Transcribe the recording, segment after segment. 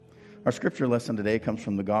Our scripture lesson today comes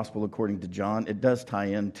from the Gospel according to John. It does tie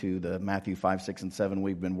into the Matthew 5, 6, and 7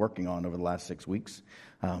 we've been working on over the last 6 weeks.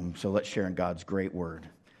 So let's share in God's great word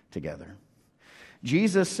together.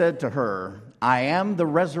 Jesus said to her, "I am the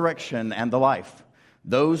resurrection and the life.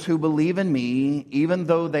 Those who believe in me, even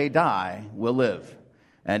though they die, will live.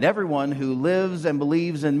 And everyone who lives and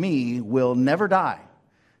believes in me will never die.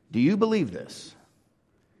 Do you believe this?"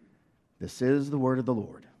 This is the word of the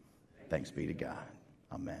Lord. Thanks be to God.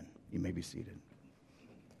 Amen. You may be seated.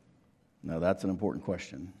 Now, that's an important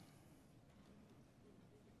question.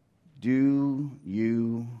 Do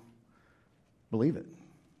you believe it?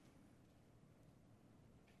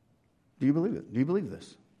 Do you believe it? Do you believe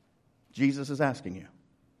this? Jesus is asking you.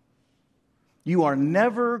 You are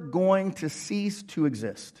never going to cease to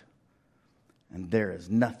exist, and there is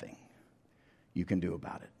nothing you can do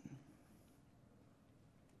about it.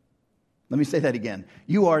 Let me say that again.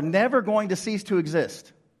 You are never going to cease to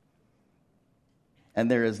exist, and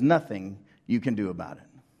there is nothing you can do about it.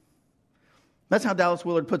 That's how Dallas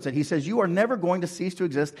Willard puts it. He says, you are never going to cease to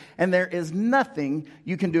exist, and there is nothing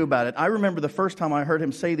you can do about it. I remember the first time I heard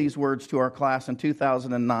him say these words to our class in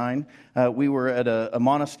 2009. We were at a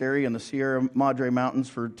monastery in the Sierra Madre Mountains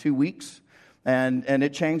for 2 weeks, and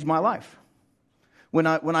it changed my life. When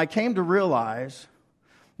I came to realize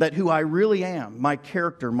that who I really am, my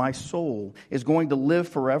character, my soul, is going to live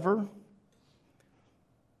forever,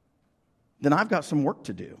 then I've got some work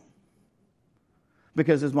to do.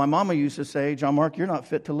 Because as my mama used to say, John Mark, you're not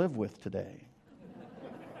fit to live with today.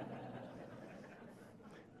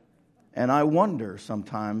 And I wonder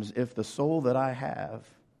sometimes if the soul that I have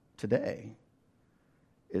today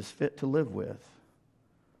is fit to live with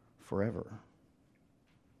forever.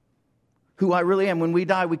 Who I really am. When we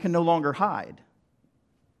die, we can no longer hide.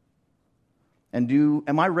 And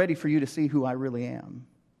am I ready for you to see who I really am?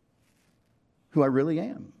 Who I really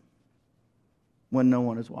am when no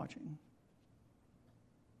one is watching.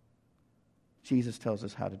 Jesus tells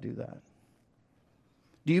us how to do that.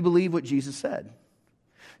 Do you believe what Jesus said?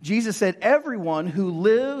 Jesus said, everyone who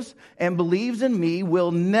lives and believes in me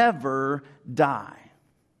will never die.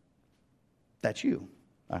 That's you,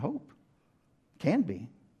 I hope. Can be.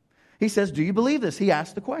 He says, do you believe this? He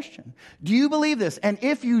asked the question. Do you believe this? And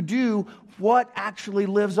if you do, what actually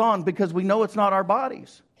lives on? Because we know it's not our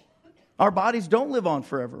bodies. Our bodies don't live on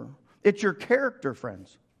forever. It's your character,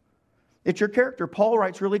 friends. It's your character. Paul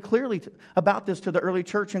writes really clearly about this to the early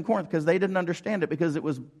church in Corinth because they didn't understand it because it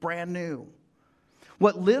was brand new.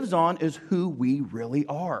 What lives on is who we really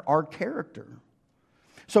are, our character.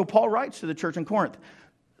 So Paul writes to the church in Corinth,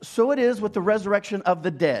 so it is with the resurrection of the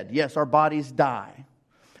dead. Yes, our bodies die.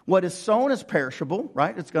 What is sown is perishable,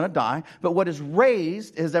 right? It's going to die. But what is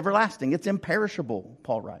raised is everlasting. It's imperishable,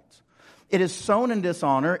 Paul writes. It is sown in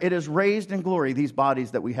dishonor. It is raised in glory, these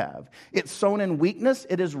bodies that we have. It's sown in weakness.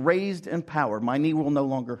 It is raised in power. My knee will no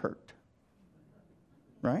longer hurt.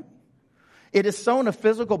 Right? It is sown a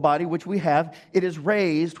physical body, which we have. It is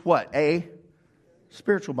raised what? A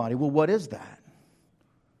spiritual body. Well, what is that?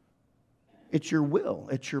 It's your will.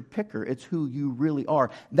 It's your picker. It's who you really are.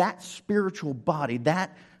 That spiritual body,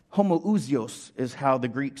 that homoousios is how the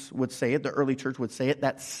Greeks would say it. The early church would say it.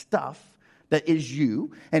 That stuff that is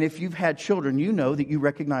you. And if you've had children, you know that you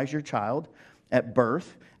recognize your child at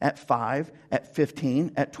birth, at 5, at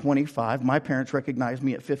 15, at 25. My parents recognized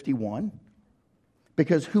me at 51.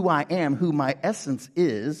 Because who I am, who my essence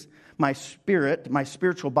is, my spirit, my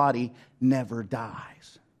spiritual body never dies.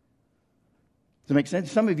 Does that make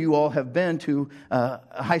sense? Some of you all have been to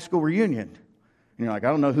a high school reunion. And you're like, I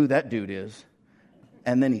don't know who that dude is.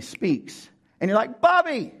 And then he speaks. And you're like,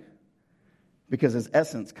 Bobby! Because his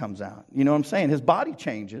essence comes out. You know what I'm saying? His body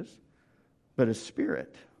changes, but his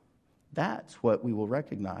spirit, that's what we will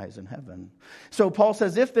recognize in heaven. So Paul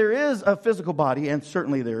says, if there is a physical body, and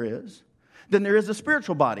certainly there is, then there is a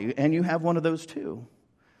spiritual body, and you have one of those too.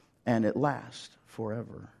 And it lasts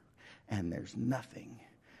forever. And there's nothing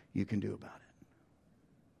you can do about it.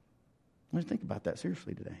 Let's think about that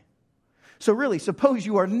seriously today. So really, suppose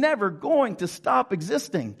you are never going to stop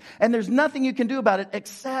existing, and there's nothing you can do about it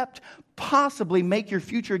except possibly make your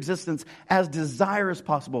future existence as desirous as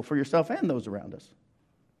possible for yourself and those around us.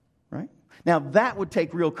 Right? Now, that would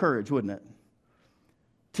take real courage, wouldn't it?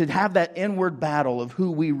 To have that inward battle of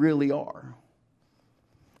who we really are.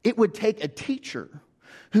 It would take a teacher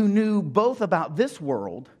who knew both about this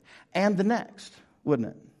world and the next, wouldn't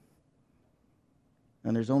it?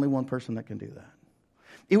 And there's only one person that can do that.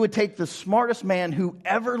 It would take the smartest man who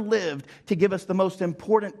ever lived to give us the most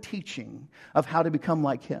important teaching of how to become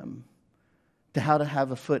like him, to how to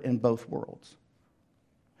have a foot in both worlds.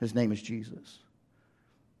 His name is Jesus.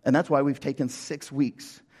 And that's why we've taken 6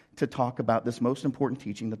 weeks to talk about this most important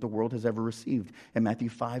teaching that the world has ever received in Matthew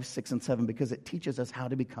 5, 6, and 7, because it teaches us how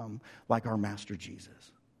to become like our Master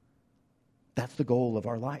Jesus. That's the goal of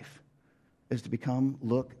our life, is to become,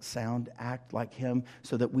 look, sound, act like him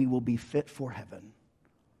so that we will be fit for heaven,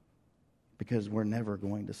 because we're never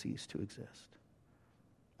going to cease to exist.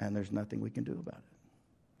 And there's nothing we can do about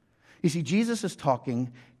it. You see, Jesus is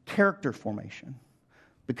talking character formation,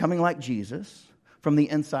 becoming like Jesus from the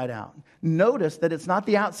inside out. Notice that it's not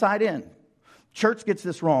the outside in. Church gets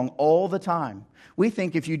this wrong all the time. We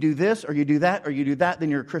think if you do this or you do that or you do that,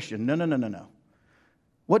 then you're a Christian. No.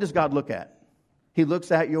 What does God look at? He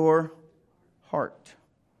looks at your heart.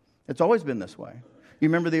 It's always been this way. You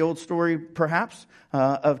remember the old story, perhaps,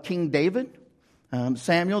 of King David?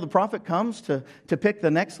 Samuel, the prophet, comes to pick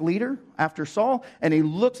the next leader after Saul, and he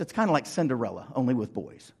looks, it's kind of like Cinderella, only with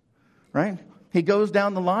boys, right? He goes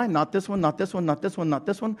down the line, not this one, not this one, not this one, not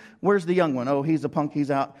this one. Where's the young one? Oh, he's a punk, he's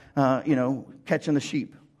out, catching the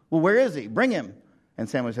sheep. Well, where is he? Bring him. And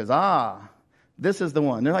Samuel says, this is the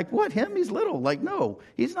one. They're like, what, him? He's little. Like, no,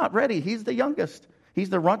 he's not ready. He's the youngest. He's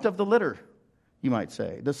the runt of the litter, you might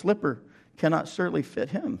say. The slipper cannot certainly fit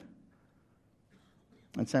him.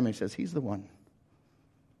 And Samuel says, he's the one.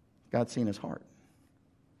 God's seen his heart.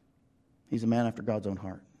 He's a man after God's own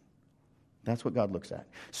heart. That's what God looks at.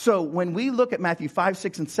 So when we look at Matthew 5,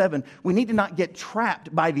 6, and 7, we need to not get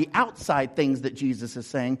trapped by the outside things that Jesus is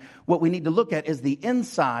saying. What we need to look at is the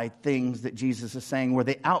inside things that Jesus is saying, where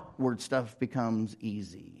the outward stuff becomes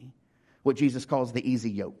easy. What Jesus calls the easy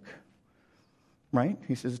yoke. Right?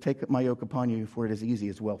 He says, take my yoke upon you, for it is easy,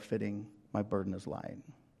 it's well-fitting. My burden is light.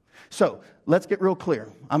 So let's get real clear.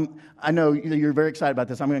 I know you're very excited about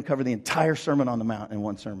this. I'm going to cover the entire Sermon on the Mount in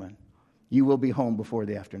one sermon. You will be home before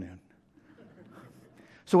the afternoon.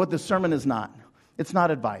 So what this sermon is not, it's not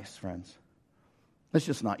advice, friends. It's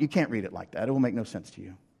just not. You can't read it like that. It will make no sense to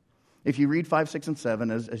you. If you read 5, 6, and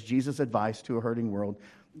 7 as Jesus' advice to a hurting world,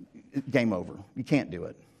 game over. You can't do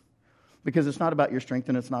it. Because it's not about your strength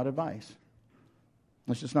and it's not advice.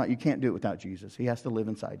 It's just not. You can't do it without Jesus. He has to live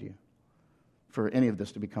inside you for any of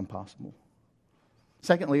this to become possible.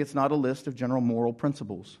 Secondly, it's not a list of general moral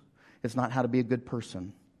principles. It's not how to be a good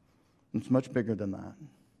person. It's much bigger than that.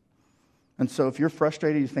 And so if you're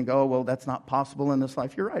frustrated, you think, oh, well, that's not possible in this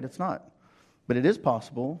life. You're right, it's not. But it is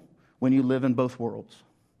possible when you live in both worlds.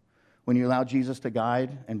 When you allow Jesus to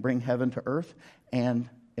guide and bring heaven to earth and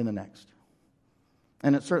in the next.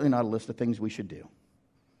 And it's certainly not a list of things we should do.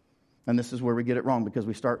 And this is where we get it wrong, because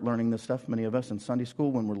we start learning this stuff, many of us, in Sunday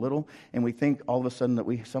school when we're little, and we think all of a sudden that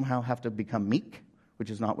we somehow have to become meek, which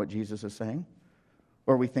is not what Jesus is saying.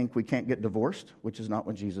 Or we think we can't get divorced, which is not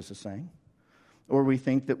what Jesus is saying. Or we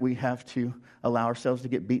think that we have to allow ourselves to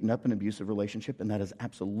get beaten up in an abusive relationship, and that is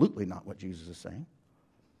absolutely not what Jesus is saying.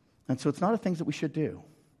 And so it's not a thing that we should do.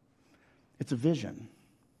 It's a vision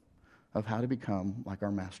of how to become like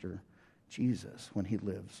our Master Jesus when he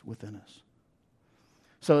lives within us.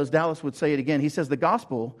 So as Dallas would say it again, he says the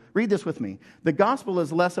gospel, read this with me, the gospel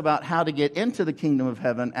is less about how to get into the kingdom of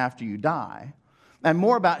heaven after you die, and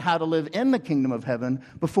more about how to live in the kingdom of heaven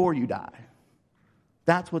before you die.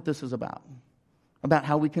 That's what this is about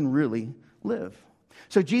how we can really live.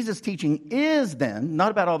 So Jesus' teaching is then,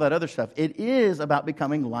 not about all that other stuff, it is about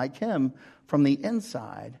becoming like him from the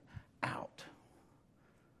inside out,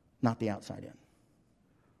 not the outside in,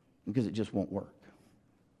 because it just won't work.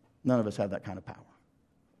 None of us have that kind of power.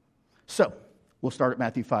 So, we'll start at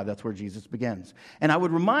Matthew 5. That's where Jesus begins. And I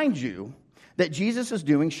would remind you that Jesus is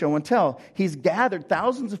doing show and tell. He's gathered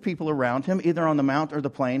thousands of people around him, either on the mount or the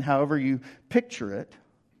plain, however you picture it.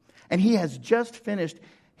 And he has just finished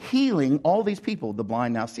healing all these people. The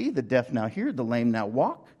blind now see, the deaf now hear, the lame now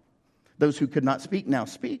walk. Those who could not speak now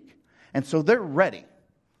speak. And so they're ready.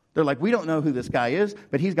 They're like, we don't know who this guy is,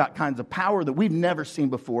 but he's got kinds of power that we've never seen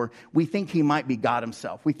before. We think he might be God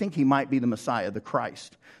himself. We think he might be the Messiah, the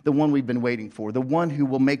Christ, the one we've been waiting for, the one who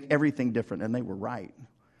will make everything different. And they were right.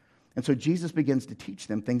 And so Jesus begins to teach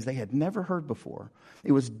them things they had never heard before.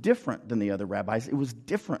 It was different than the other rabbis. It was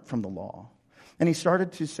different from the law. And he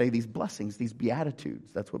started to say these blessings, these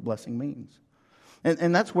beatitudes. That's what blessing means.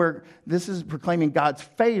 And that's where this is proclaiming God's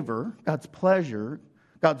favor, God's pleasure,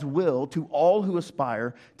 God's will to all who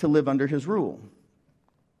aspire to live under his rule.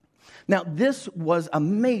 Now, this was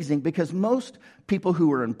amazing because most people who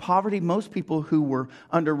were in poverty, most people who were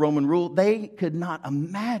under Roman rule, they could not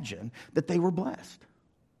imagine that they were blessed.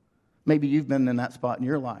 Maybe you've been in that spot in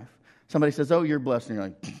your life. Somebody says, oh, you're blessed. And you're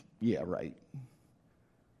like, yeah, right.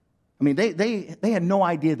 I mean, they had no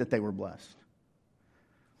idea that they were blessed.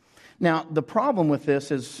 Now, the problem with this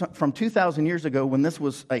is from 2,000 years ago, when this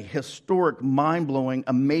was a historic, mind-blowing,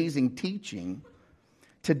 amazing teaching,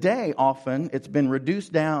 Today, often, it's been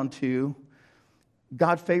reduced down to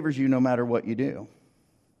God favors you no matter what you do.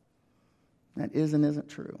 That is and isn't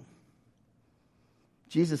true.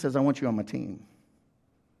 Jesus says, I want you on my team.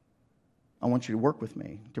 I want you to work with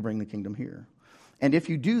me to bring the kingdom here. And if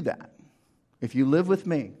you do that, if you live with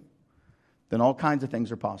me, then all kinds of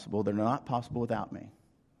things are possible. They're not possible without me.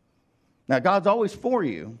 Now, God's always for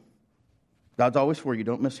you. God's always for you.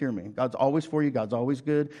 Don't mishear me. God's always for you. God's always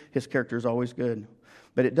good. His character is always good.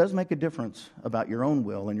 But it does make a difference about your own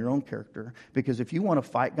will and your own character. Because if you want to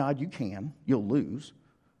fight God, you can. You'll lose.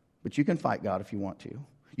 But you can fight God if you want to.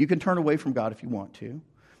 You can turn away from God if you want to.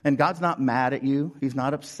 And God's not mad at you. He's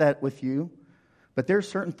not upset with you. But there are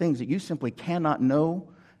certain things that you simply cannot know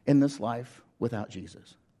in this life without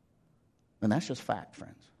Jesus. And that's just fact,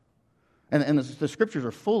 friends. And the scriptures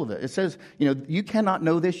are full of it. It says, you cannot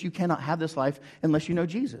know this, you cannot have this life unless you know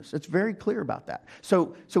Jesus. It's very clear about that.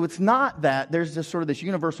 So it's not that there's this sort of this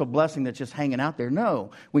universal blessing that's just hanging out there.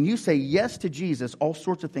 No. When you say yes to Jesus, all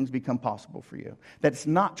sorts of things become possible for you. That's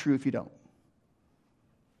not true if you don't.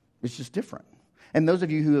 It's just different. And those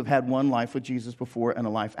of you who have had one life with Jesus before and a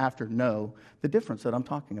life after know the difference that I'm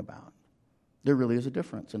talking about. There really is a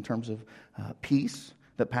difference in terms of peace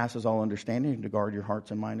that passes all understanding and to guard your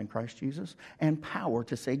hearts and mind in Christ Jesus, and power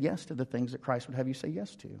to say yes to the things that Christ would have you say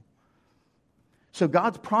yes to. So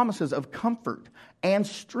God's promises of comfort and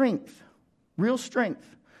strength, real strength,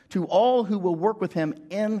 to all who will work with him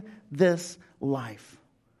in this life.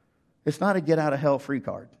 It's not a get out of hell free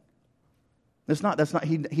card. That's not.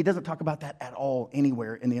 He doesn't talk about that at all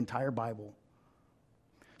anywhere in the entire Bible.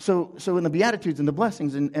 So in the Beatitudes and the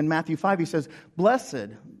blessings in Matthew 5, he says, blessed,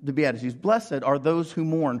 the Beatitudes, blessed are those who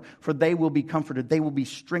mourn, for they will be comforted, they will be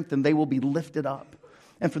strengthened, they will be lifted up.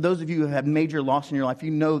 And for those of you who have major loss in your life, you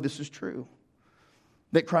know this is true.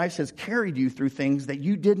 That Christ has carried you through things that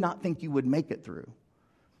you did not think you would make it through.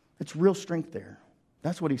 It's real strength there.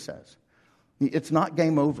 That's what he says. It's not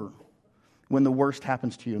game over when the worst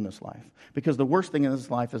happens to you in this life. Because the worst thing in this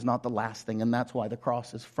life is not the last thing, and that's why the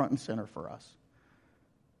cross is front and center for us.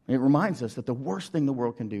 It reminds us that the worst thing the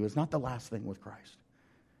world can do is not the last thing with Christ,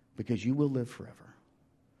 because you will live forever.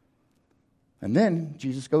 And then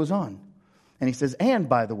Jesus goes on, and he says, and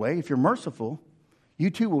by the way, if you're merciful, you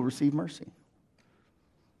too will receive mercy.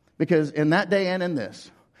 Because in that day and in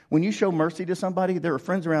this, when you show mercy to somebody, there are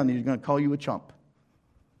friends around you who are going to call you a chump.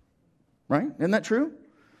 Right? Isn't that true?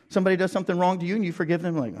 Somebody does something wrong to you, and you forgive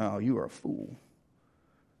them, like, oh, you are a fool.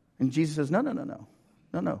 And Jesus says,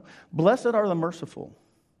 no. Blessed are the merciful,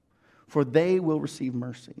 for they will receive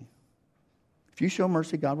mercy. If you show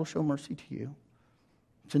mercy, God will show mercy to you.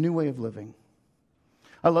 It's a new way of living.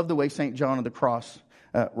 I love the way St. John of the Cross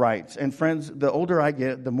writes. And friends, the older I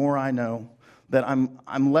get, the more I know that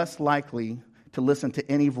I'm less likely to listen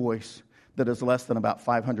to any voice that is less than about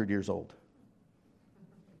 500 years old.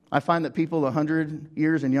 I find that people 100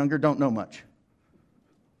 years and younger don't know much.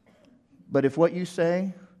 But if what you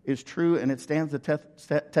say is true and it stands the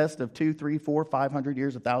test of 2, 3, 4, 500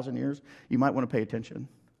 years, 1,000 years, you might want to pay attention.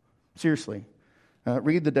 Seriously.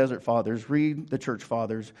 Read the Desert Fathers, read the Church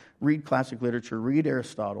Fathers, read classic literature, read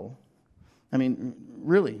Aristotle.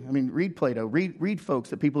 Read Plato, read folks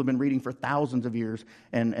that people have been reading for thousands of years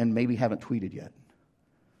and maybe haven't tweeted yet.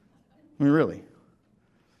 Really.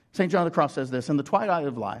 St. John of the Cross says this, in the twilight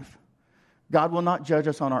of life, God will not judge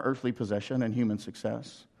us on our earthly possession and human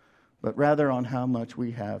success, but rather on how much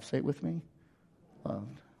we have, say it with me,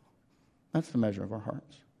 loved. That's the measure of our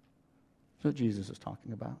hearts. That's what Jesus is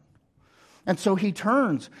talking about. And so he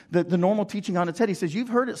turns the normal teaching on its head. He says, you've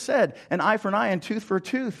heard it said, an eye for an eye and tooth for a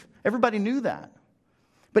tooth. Everybody knew that.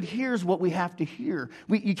 But here's what we have to hear.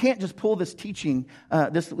 You can't just pull this teaching,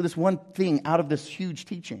 this one thing out of this huge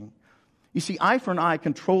teaching. You see, eye for an eye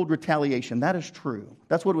controlled retaliation. That is true.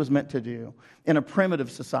 That's what it was meant to do in a primitive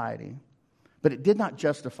society. But it did not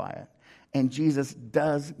justify it. And Jesus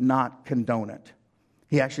does not condone it.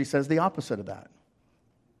 He actually says the opposite of that.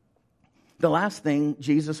 The last thing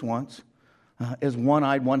Jesus wants is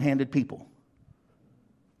one-eyed, one-handed people.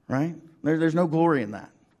 Right? There's no glory in that.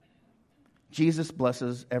 Jesus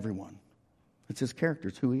blesses everyone. It's his character.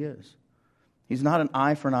 It's who he is. He's not an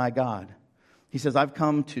eye for an eye God. He says, I've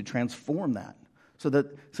come to transform that so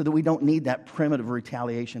that we don't need that primitive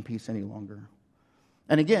retaliation piece any longer.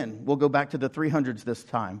 And again, we'll go back to the 300s this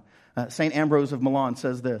time. St. Ambrose of Milan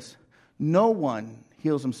says this, no one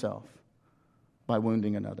heals himself by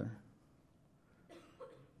wounding another.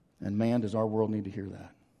 And man, does our world need to hear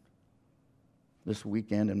that. This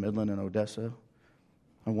weekend in Midland and Odessa,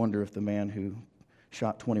 I wonder if the man who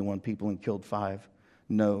shot 21 people and killed 5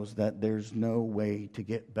 knows that there's no way to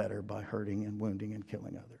get better by hurting and wounding and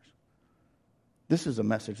killing others. This is a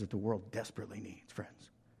message that the world desperately needs, friends.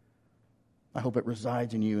 I hope it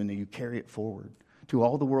resides in you and that you carry it forward to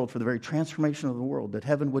all the world for the very transformation of the world, that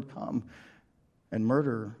heaven would come and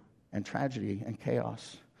murder and tragedy and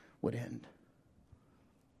chaos would end.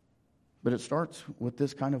 But it starts with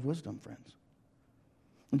this kind of wisdom, friends.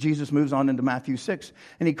 And Jesus moves on into Matthew 6,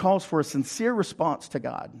 and he calls for a sincere response to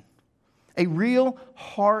God. A real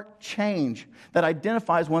heart change that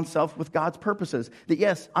identifies oneself with God's purposes. That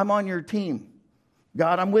yes, I'm on your team.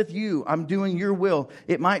 God, I'm with you. I'm doing your will.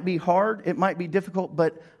 It might be hard. It might be difficult,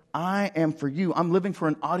 but I am for you. I'm living for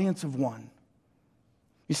an audience of one.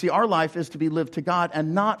 You see, our life is to be lived to God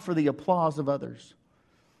and not for the applause of others.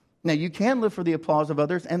 Now, you can live for the applause of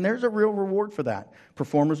others, and there's a real reward for that.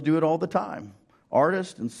 Performers do it all the time.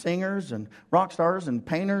 Artists and singers and rock stars and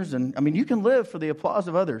painters. And you can live for the applause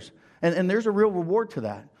of others. And there's a real reward to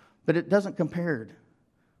that. But it doesn't compare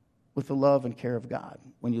with the love and care of God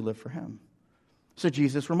when you live for Him. So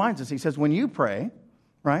Jesus reminds us. He says, when you pray,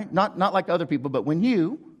 right? Not like other people, but when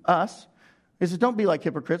us, he says, don't be like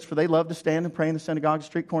hypocrites, for they love to stand and pray in the synagogue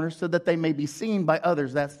street corners so that they may be seen by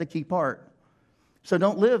others. That's the key part. So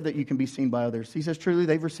don't live that you can be seen by others. He says, truly,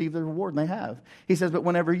 they've received the reward, and they have. He says, but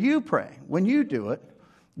whenever you pray, when you do it,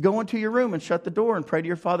 go into your room and shut the door and pray to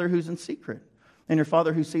your Father who's in secret. And your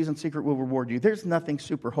Father who sees in secret will reward you. There's nothing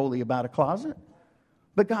super holy about a closet,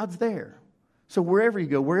 but God's there. So wherever you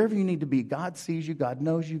go, wherever you need to be, God sees you, God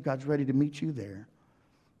knows you, God's ready to meet you there.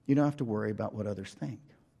 You don't have to worry about what others think.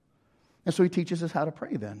 And so he teaches us how to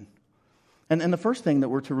pray then. And the first thing that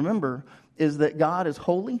we're to remember is that God is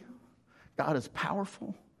holy, God is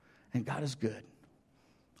powerful, and God is good.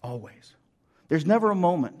 Always. There's never a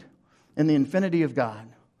moment in the infinity of God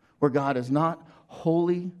where God is not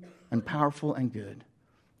holy and powerful and good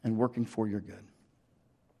and working for your good.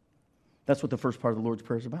 That's what the first part of the Lord's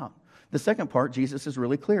Prayer is about. The second part, Jesus is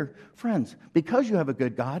really clear. Friends, because you have a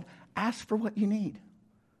good God, ask for what you need.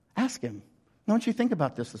 Ask Him. Now, I want you to think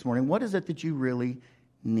about this morning. What is it that you really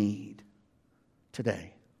need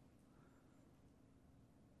today?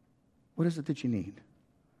 What is it that you need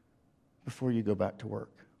before you go back to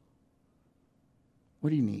work? What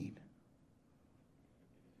do you need?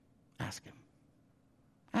 Ask Him.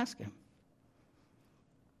 Ask Him.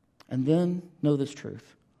 And then know this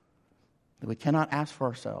truth, that we cannot ask for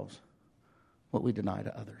ourselves what we deny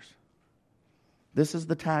to others. This is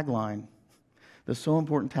the tagline, the so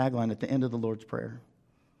important tagline at the end of the Lord's Prayer.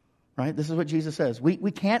 Right? This is what Jesus says.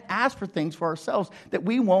 We can't ask for things for ourselves that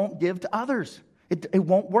we won't give to others. It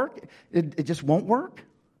won't work. It just won't work.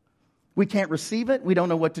 We can't receive it. We don't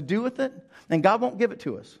know what to do with it. And God won't give it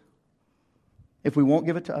to us if we won't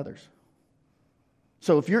give it to others.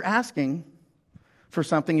 So if you're asking for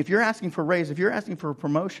something, if you're asking for a raise, if you're asking for a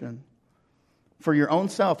promotion for your own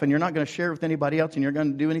self, and you're not going to share it with anybody else, and you're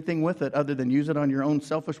going to do anything with it other than use it on your own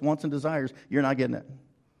selfish wants and desires, you're not getting it.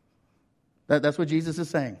 That's what Jesus is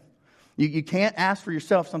saying. You can't ask for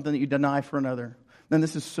yourself something that you deny for another. And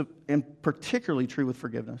this is particularly true with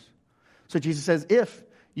forgiveness. So Jesus says, if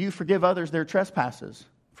you forgive others their trespasses,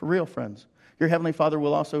 for real, friends, your Heavenly Father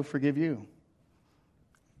will also forgive you.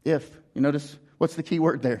 If. You notice, what's the key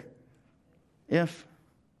word there? If.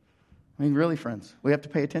 Really, friends, we have to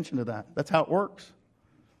pay attention to that. That's how it works.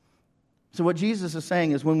 So what Jesus is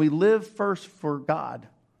saying is when we live first for God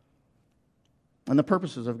and the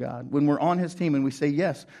purposes of God, when we're on His team and we say,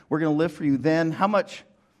 yes, we're going to live for you, then how much?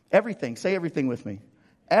 Everything. Say everything with me.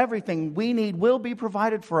 Everything we need will be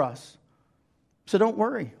provided for us. So don't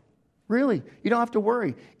worry. Really, you don't have to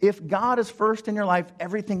worry. If God is first in your life,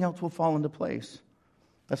 everything else will fall into place.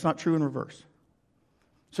 That's not true in reverse.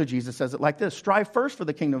 So Jesus says it like this: strive first for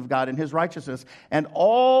the kingdom of God and His righteousness, and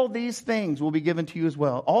all these things will be given to you as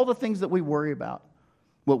well. All the things that we worry about.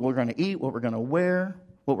 What we're going to eat, what we're going to wear,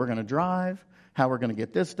 what we're going to drive, how we're going to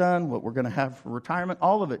get this done, what we're going to have for retirement,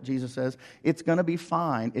 all of it, Jesus says, it's going to be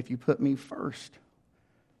fine if you put me first.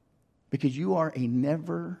 Because you are a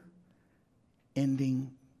never-ending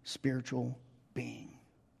spiritual being.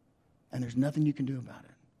 And there's nothing you can do about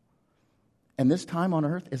it. And this time on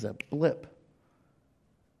earth is a blip.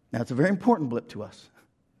 Now, it's a very important blip to us.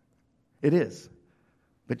 It is.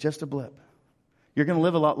 But just a blip. You're going to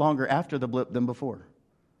live a lot longer after the blip than before.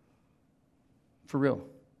 For real.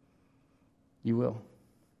 You will.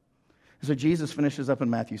 So Jesus finishes up in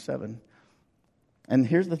Matthew 7. And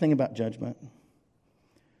here's the thing about judgment.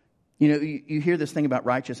 You know, you hear this thing about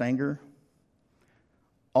righteous anger.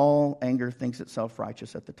 All anger thinks itself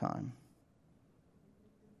righteous at the time.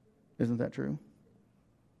 Isn't that true?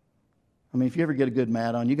 If you ever get a good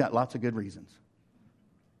mad on, you got lots of good reasons.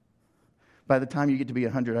 By the time you get to be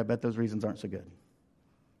 100, I bet those reasons aren't so good.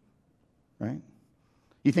 Right?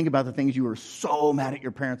 You think about the things you were so mad at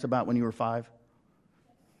your parents about when you were 5.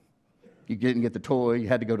 You didn't get the toy, you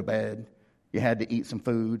had to go to bed, you had to eat some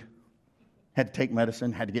food, had to take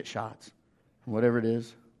medicine, had to get shots, whatever it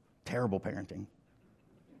is. Terrible parenting.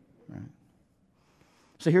 Right?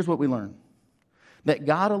 So here's what we learn. That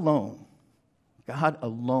God alone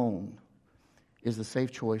is the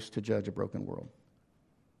safe choice to judge a broken world.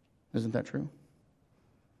 Isn't that true?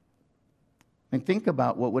 And think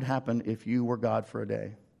about what would happen if you were God for a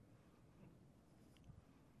day.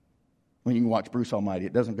 When you can watch Bruce Almighty,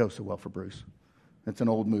 it doesn't go so well for Bruce. It's an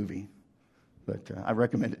old movie, but I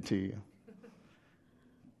recommend it to you.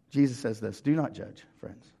 Jesus says this, do not judge,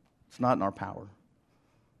 friends. It's not in our power.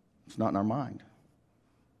 It's not in our mind.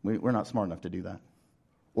 We're not smart enough to do that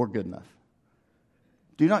or good enough.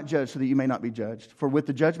 Do not judge so that you may not be judged. For with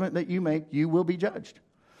the judgment that you make, you will be judged.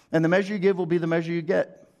 And the measure you give will be the measure you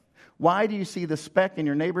get. Why do you see the speck in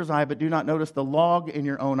your neighbor's eye but do not notice the log in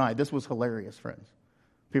your own eye? This was hilarious, friends.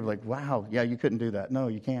 People are like, wow, yeah, you couldn't do that. No,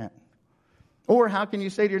 you can't. Or how can you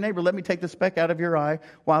say to your neighbor, let me take the speck out of your eye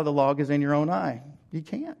while the log is in your own eye? You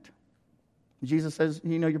can't. Jesus says,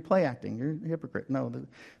 you're play acting. You're a hypocrite. No, it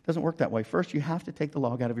doesn't work that way. First, you have to take the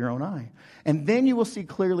log out of your own eye. And then you will see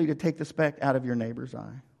clearly to take the speck out of your neighbor's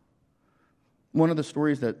eye. One of the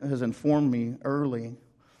stories that has informed me early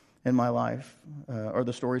in my life are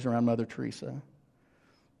the stories around Mother Teresa.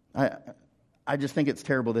 I just think it's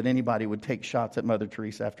terrible that anybody would take shots at Mother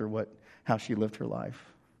Teresa after how she lived her life.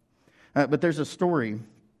 But there's a story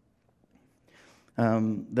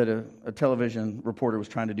that a television reporter was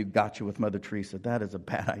trying to do gotcha with Mother Teresa. That is a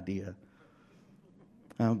bad idea.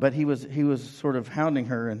 But he was sort of hounding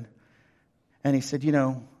her, and he said,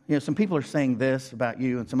 some people are saying this about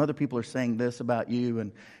you, and some other people are saying this about you,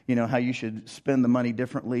 and how you should spend the money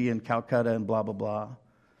differently in Calcutta and blah blah blah.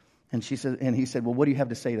 And he said, well, what do you have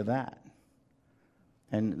to say to that?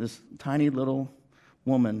 And this tiny little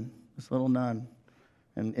woman, this little nun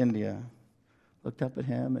in India, looked up at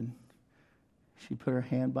him and she put her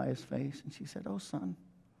hand by his face and she said, oh, son,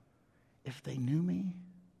 if they knew me,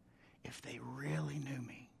 if they really knew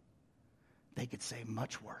me, they could say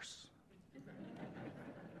much worse.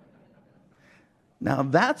 Now,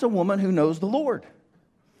 that's a woman who knows the Lord.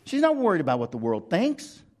 She's not worried about what the world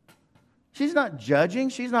thinks. She's not judging.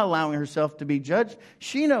 She's not allowing herself to be judged.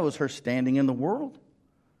 She knows her standing in the world.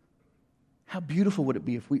 How beautiful would it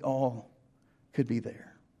be if we all could be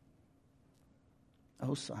there?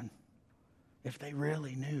 Oh, son, if they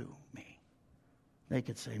really knew me, they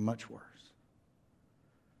could say much worse.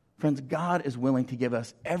 Friends, God is willing to give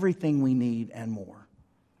us everything we need and more.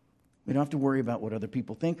 We don't have to worry about what other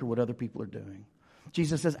people think or what other people are doing.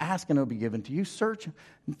 Jesus says, ask and it will be given to you. Search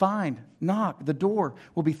and find. Knock. The door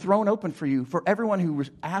will be thrown open for you. For everyone who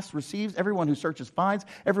asks receives. Everyone who searches finds.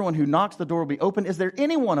 Everyone who knocks, the door will be open. Is there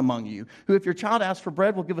anyone among you who, if your child asks for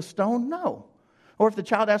bread, will give a stone? No. Or if the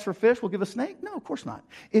child asks for fish, will give a snake? No, of course not.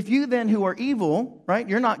 If you then who are evil, right,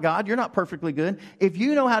 you're not God, you're not perfectly good. If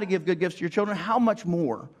you know how to give good gifts to your children, how much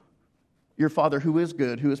more your Father who is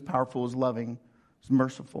good, who is powerful, is loving, is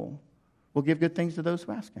merciful, will give good things to those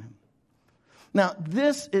who ask him. Now,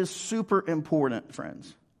 this is super important,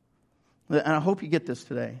 friends. And I hope you get this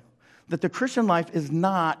today. That the Christian life is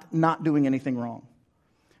not doing anything wrong.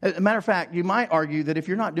 As a matter of fact, you might argue that if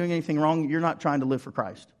you're not doing anything wrong, you're not trying to live for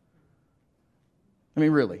Christ. I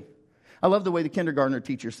mean, really. I love the way the kindergartner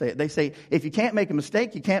teachers say it. They say, if you can't make a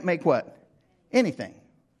mistake, you can't make what? Anything.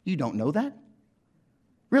 You don't know that?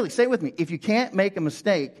 Really, say it with me. If you can't make a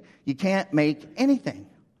mistake, you can't make anything.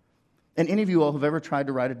 And any of you all who've ever tried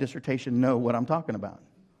to write a dissertation know what I'm talking about.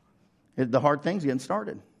 The hard thing's getting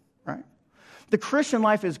started, right? The Christian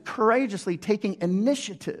life is courageously taking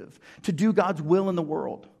initiative to do God's will in the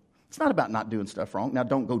world. It's not about not doing stuff wrong. Now,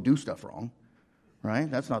 don't go do stuff wrong,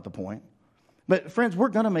 right? That's not the point. But friends, we're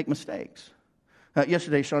going to make mistakes.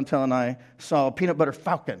 Yesterday, Chantel and I saw Peanut Butter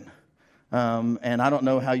Falcon. And I don't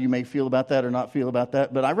know how you may feel about that or not feel about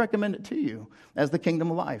that, but I recommend it to you as the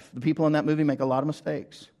kingdom of life. The people in that movie make a lot of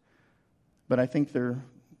mistakes. But I think they're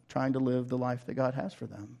trying to live the life that God has for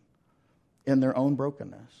them in their own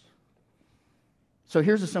brokenness. So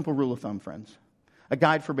here's a simple rule of thumb, friends. A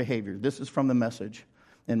guide for behavior. This is from the Message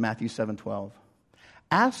in Matthew 7:12.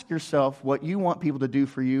 Ask yourself what you want people to do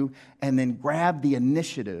for you and then grab the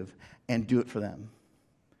initiative and do it for them.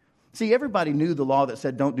 See, everybody knew the law that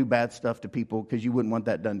said don't do bad stuff to people because you wouldn't want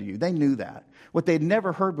that done to you. They knew that. What they'd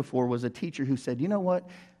never heard before was a teacher who said, you know what?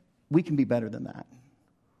 We can be better than that.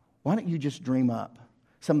 Why don't you just dream up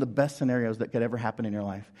some of the best scenarios that could ever happen in your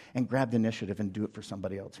life and grab the initiative and do it for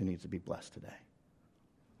somebody else who needs to be blessed today?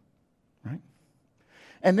 Right?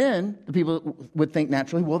 And then the people would think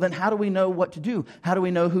naturally, well, then how do we know what to do? How do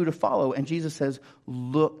we know who to follow? And Jesus says,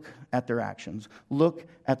 look at their actions. Look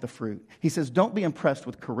at the fruit. He says, don't be impressed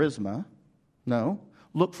with charisma. No,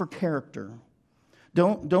 look for character.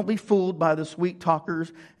 Don't be fooled by the sweet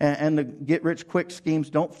talkers and the get-rich-quick schemes.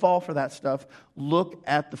 Don't fall for that stuff. Look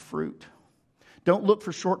at the fruit. Don't look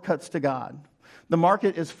for shortcuts to God. The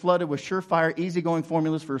market is flooded with surefire, easygoing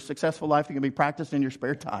formulas for a successful life that can be practiced in your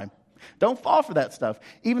spare time. Don't fall for that stuff,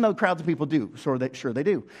 even though crowds of people do. Sure they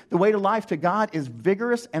do. The way to life to God is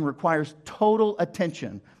vigorous and requires total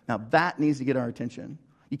attention. Now, that needs to get our attention.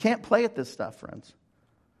 You can't play at this stuff, friends.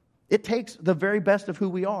 It takes the very best of who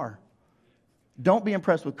we are. Don't be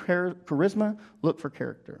impressed with charisma. Look for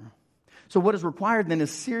character. So what is required then is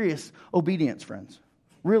serious obedience, friends.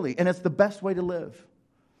 Really. And it's the best way to live.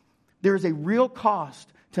 There is a real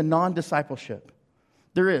cost to non-discipleship.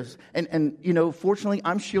 There is. And fortunately,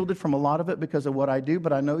 I'm shielded from a lot of it because of what I do,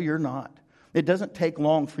 but I know you're not. It doesn't take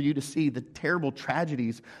long for you to see the terrible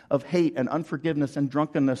tragedies of hate and unforgiveness and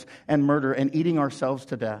drunkenness and murder and eating ourselves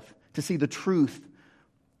to death, to see the truth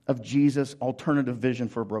of Jesus' alternative vision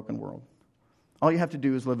for a broken world. All you have to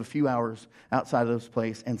do is live a few hours outside of this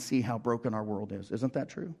place and see how broken our world is. Isn't that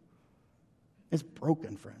true? It's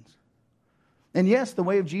broken, friends. And yes, the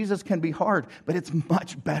way of Jesus can be hard, but it's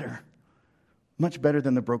much better. Much better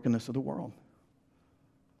than the brokenness of the world.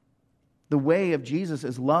 The way of Jesus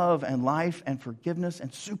is love and life and forgiveness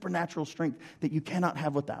and supernatural strength that you cannot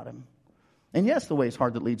have without him. And yes, the way is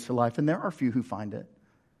hard that leads to life, and there are few who find it,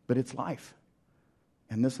 but it's life.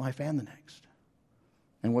 And this life and the next.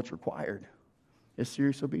 And what's required is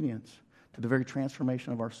serious obedience to the very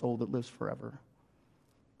transformation of our soul that lives forever.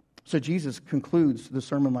 So Jesus concludes the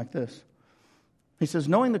sermon like this. He says,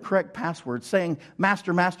 knowing the correct password, saying,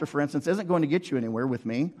 Master, Master, for instance, isn't going to get you anywhere with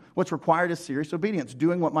me. What's required is serious obedience,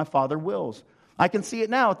 doing what my Father wills. I can see it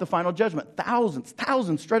now at the final judgment.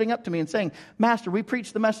 Thousands strutting up to me and saying, Master, we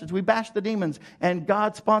preached the message, we bashed the demons, and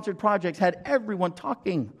God-sponsored projects had everyone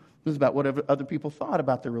talking. This is about what other people thought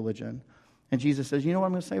about their religion. And Jesus says, you know what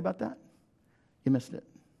I'm going to say about that? You missed it.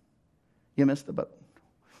 You missed the boat.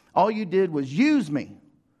 All you did was use me.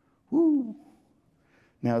 Woo.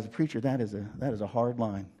 Now, as a preacher, that is a hard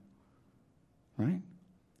line, right?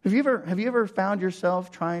 Have you ever found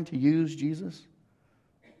yourself trying to use Jesus?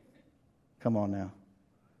 Come on now.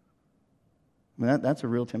 I mean, that's a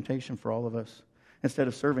real temptation for all of us. Instead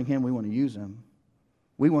of serving him, we want to use him.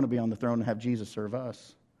 We want to be on the throne and have Jesus serve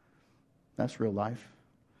us. That's real life.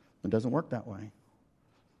 It doesn't work that way.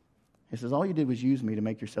 He says, all you did was use me to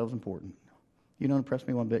make yourselves important. You don't impress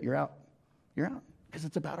me one bit, you're out. You're out. Because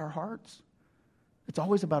it's about our hearts. It's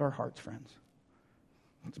always about our hearts, friends.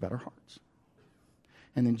 It's about our hearts.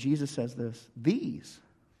 And then Jesus says this, these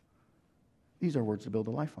are words to build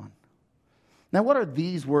a life on. Now, what are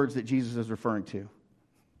these words that Jesus is referring to?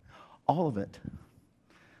 All of it.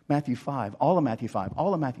 Matthew 5, all of Matthew 5,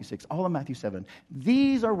 all of Matthew 6, all of Matthew 7.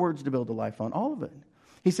 These are words to build a life on, all of it.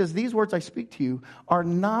 He says, these words I speak to you are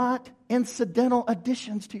not incidental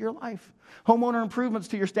additions to your life. Homeowner improvements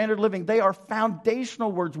to your standard of living. They are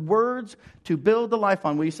foundational words, words to build a life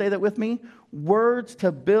on. Will you say that with me? Words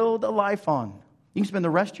to build a life on. You can spend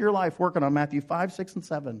the rest of your life working on Matthew 5, 6, and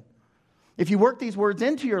 7. If you work these words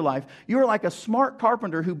into your life, you are like a smart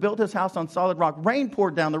carpenter who built his house on solid rock. Rain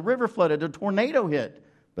poured down, the river flooded, a tornado hit,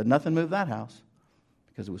 but nothing moved that house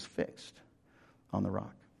because it was fixed on the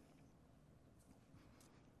rock.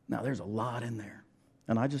 Now, there's a lot in there,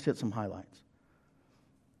 and I just hit some highlights.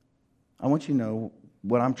 I want you to know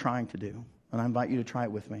what I'm trying to do, and I invite you to try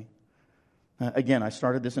it with me. Again, I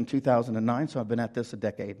started this in 2009, so I've been at this a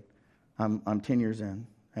decade. I'm 10 years in,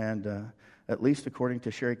 and at least according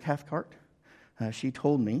to Sherry Cathcart, she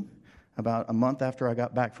told me about a month after I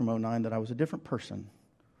got back from 2009 that I was a different person.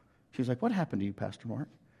 She was like, what happened to you, Pastor Mark?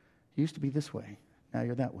 You used to be this way. Now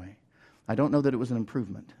you're that way. I don't know that it was an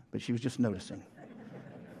improvement, but she was just noticing.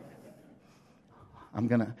 I'm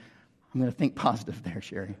gonna think positive there,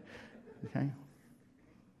 Sherry. Okay?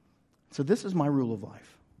 So this is my rule of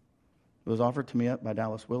life. It was offered to me up by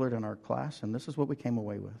Dallas Willard in our class, and this is what we came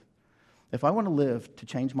away with. If I want to live to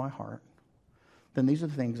change my heart, then these are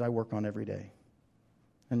the things I work on every day.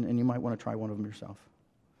 And you might want to try one of them yourself.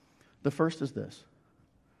 The first is this.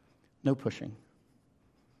 No pushing.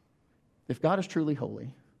 If God is truly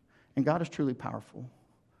holy and God is truly powerful,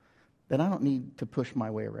 then I don't need to push my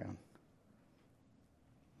way around.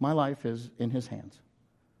 My life is in his hands.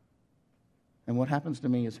 And what happens to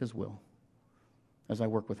me is his will as I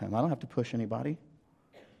work with him. I don't have to push anybody.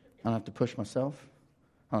 I don't have to push myself.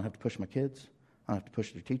 I don't have to push my kids. I don't have to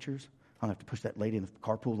push their teachers. I don't have to push that lady in the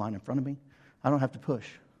carpool line in front of me. I don't have to push.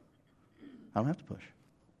 I don't have to push.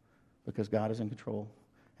 because God is in control.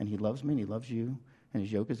 And he loves me and he loves you. And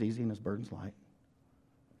his yoke is easy and his burden's light.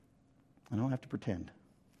 I don't have to pretend.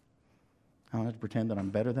 I don't have to pretend that I'm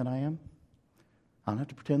better than I am. I don't have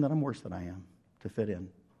to pretend that I'm worse than I am to fit in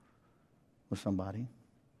with somebody.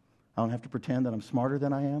 I don't have to pretend that I'm smarter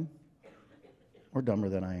than I am or dumber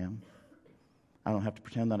than I am. I don't have to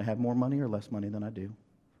pretend that I have more money or less money than I do.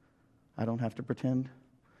 I don't have to pretend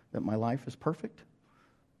that my life is perfect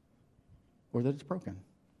or that it's broken.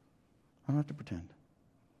 I don't have to pretend.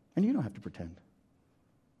 And you don't have to pretend.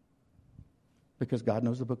 Because God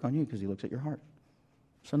knows the book on you because he looks at your heart.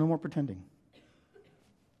 So no more pretending.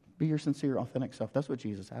 Be your sincere, authentic self. That's what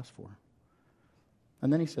Jesus asked for.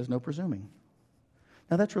 And then he says, no presuming.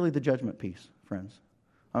 Now that's really the judgment piece, friends.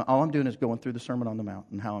 All I'm doing is going through the Sermon on the Mount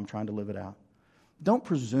and how I'm trying to live it out. Don't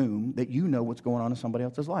presume that you know what's going on in somebody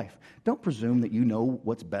else's life. Don't presume that you know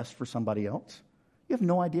what's best for somebody else. You have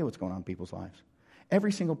no idea what's going on in people's lives.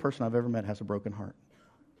 Every single person I've ever met has a broken heart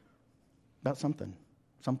about something,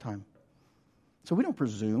 sometime. So we don't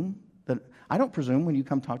presume that, I don't presume when you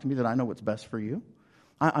come talk to me that I know what's best for you.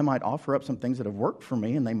 I might offer up some things that have worked for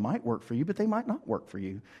me, and they might work for you, but they might not work for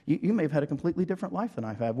you. You may have had a completely different life than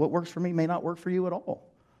I've had. What works for me may not work for you at all.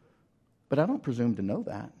 But I don't presume to know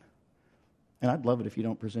that. And I'd love it if you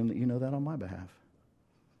don't presume that you know that on my behalf.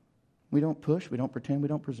 We don't push, we don't pretend, we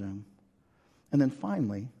don't presume. And then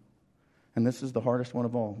finally, and this is the hardest one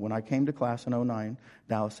of all, when I came to class in 2009,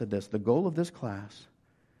 Dallas said this: the goal of this class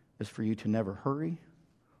is for you to never hurry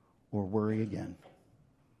or worry again.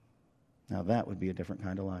 Now that would be a different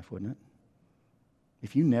kind of life, wouldn't it?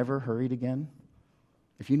 If you never hurried again,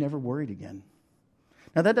 if you never worried again.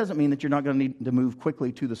 Now that doesn't mean that you're not going to need to move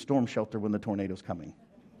quickly to the storm shelter when the tornado's coming.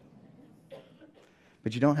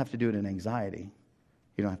 But you don't have to do it in anxiety.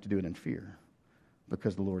 You don't have to do it in fear,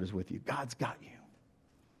 because the Lord is with you. God's got you.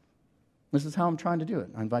 This is how I'm trying to do it.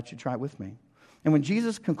 I invite you to try it with me. And when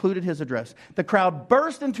Jesus concluded his address, the crowd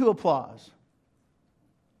burst into applause.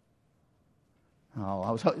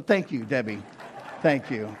 Thank you, Debbie. Thank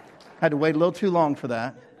you. I had to wait a little too long for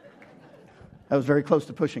that. I was very close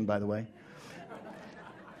to pushing, by the way.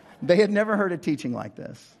 They had never heard a teaching like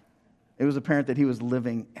this. It was apparent that he was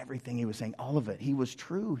living everything he was saying, all of it. He was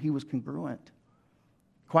true. He was congruent.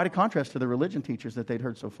 Quite a contrast to the religion teachers that they'd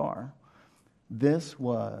heard so far. This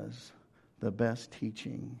was the best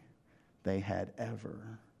teaching they had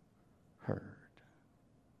ever heard.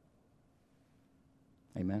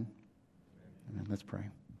 Amen? Amen. Let's pray.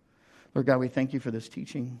 Lord God, we thank you for this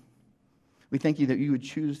teaching. We thank you that you would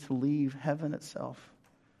choose to leave heaven itself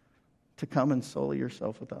to come and sully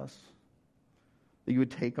yourself with us. That you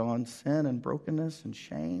would take on sin and brokenness and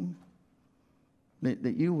shame.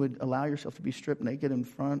 That you would allow yourself to be stripped naked in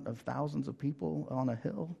front of thousands of people on a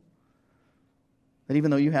hill. That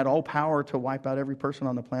even though you had all power to wipe out every person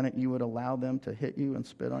on the planet, you would allow them to hit you and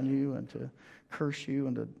spit on you and to curse you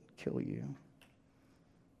and to kill you.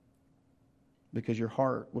 Because your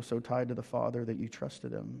heart was so tied to the Father that you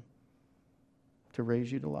trusted him to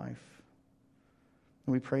raise you to life.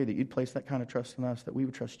 And we pray that you'd place that kind of trust in us, that we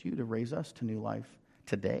would trust you to raise us to new life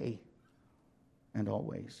today and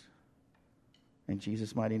always. In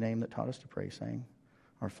Jesus' mighty name that taught us to pray, saying,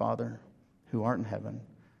 Our Father, who art in heaven,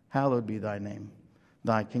 hallowed be thy name.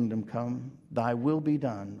 Thy kingdom come, thy will be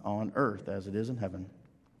done on earth as it is in heaven.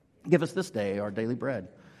 Give us this day our daily bread,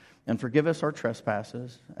 and forgive us our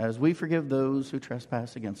trespasses, as we forgive those who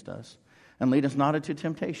trespass against us. And lead us not into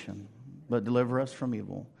temptation, but deliver us from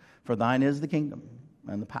evil. For thine is the kingdom,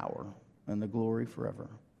 and the power, and the glory forever.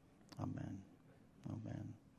 Amen. Amen.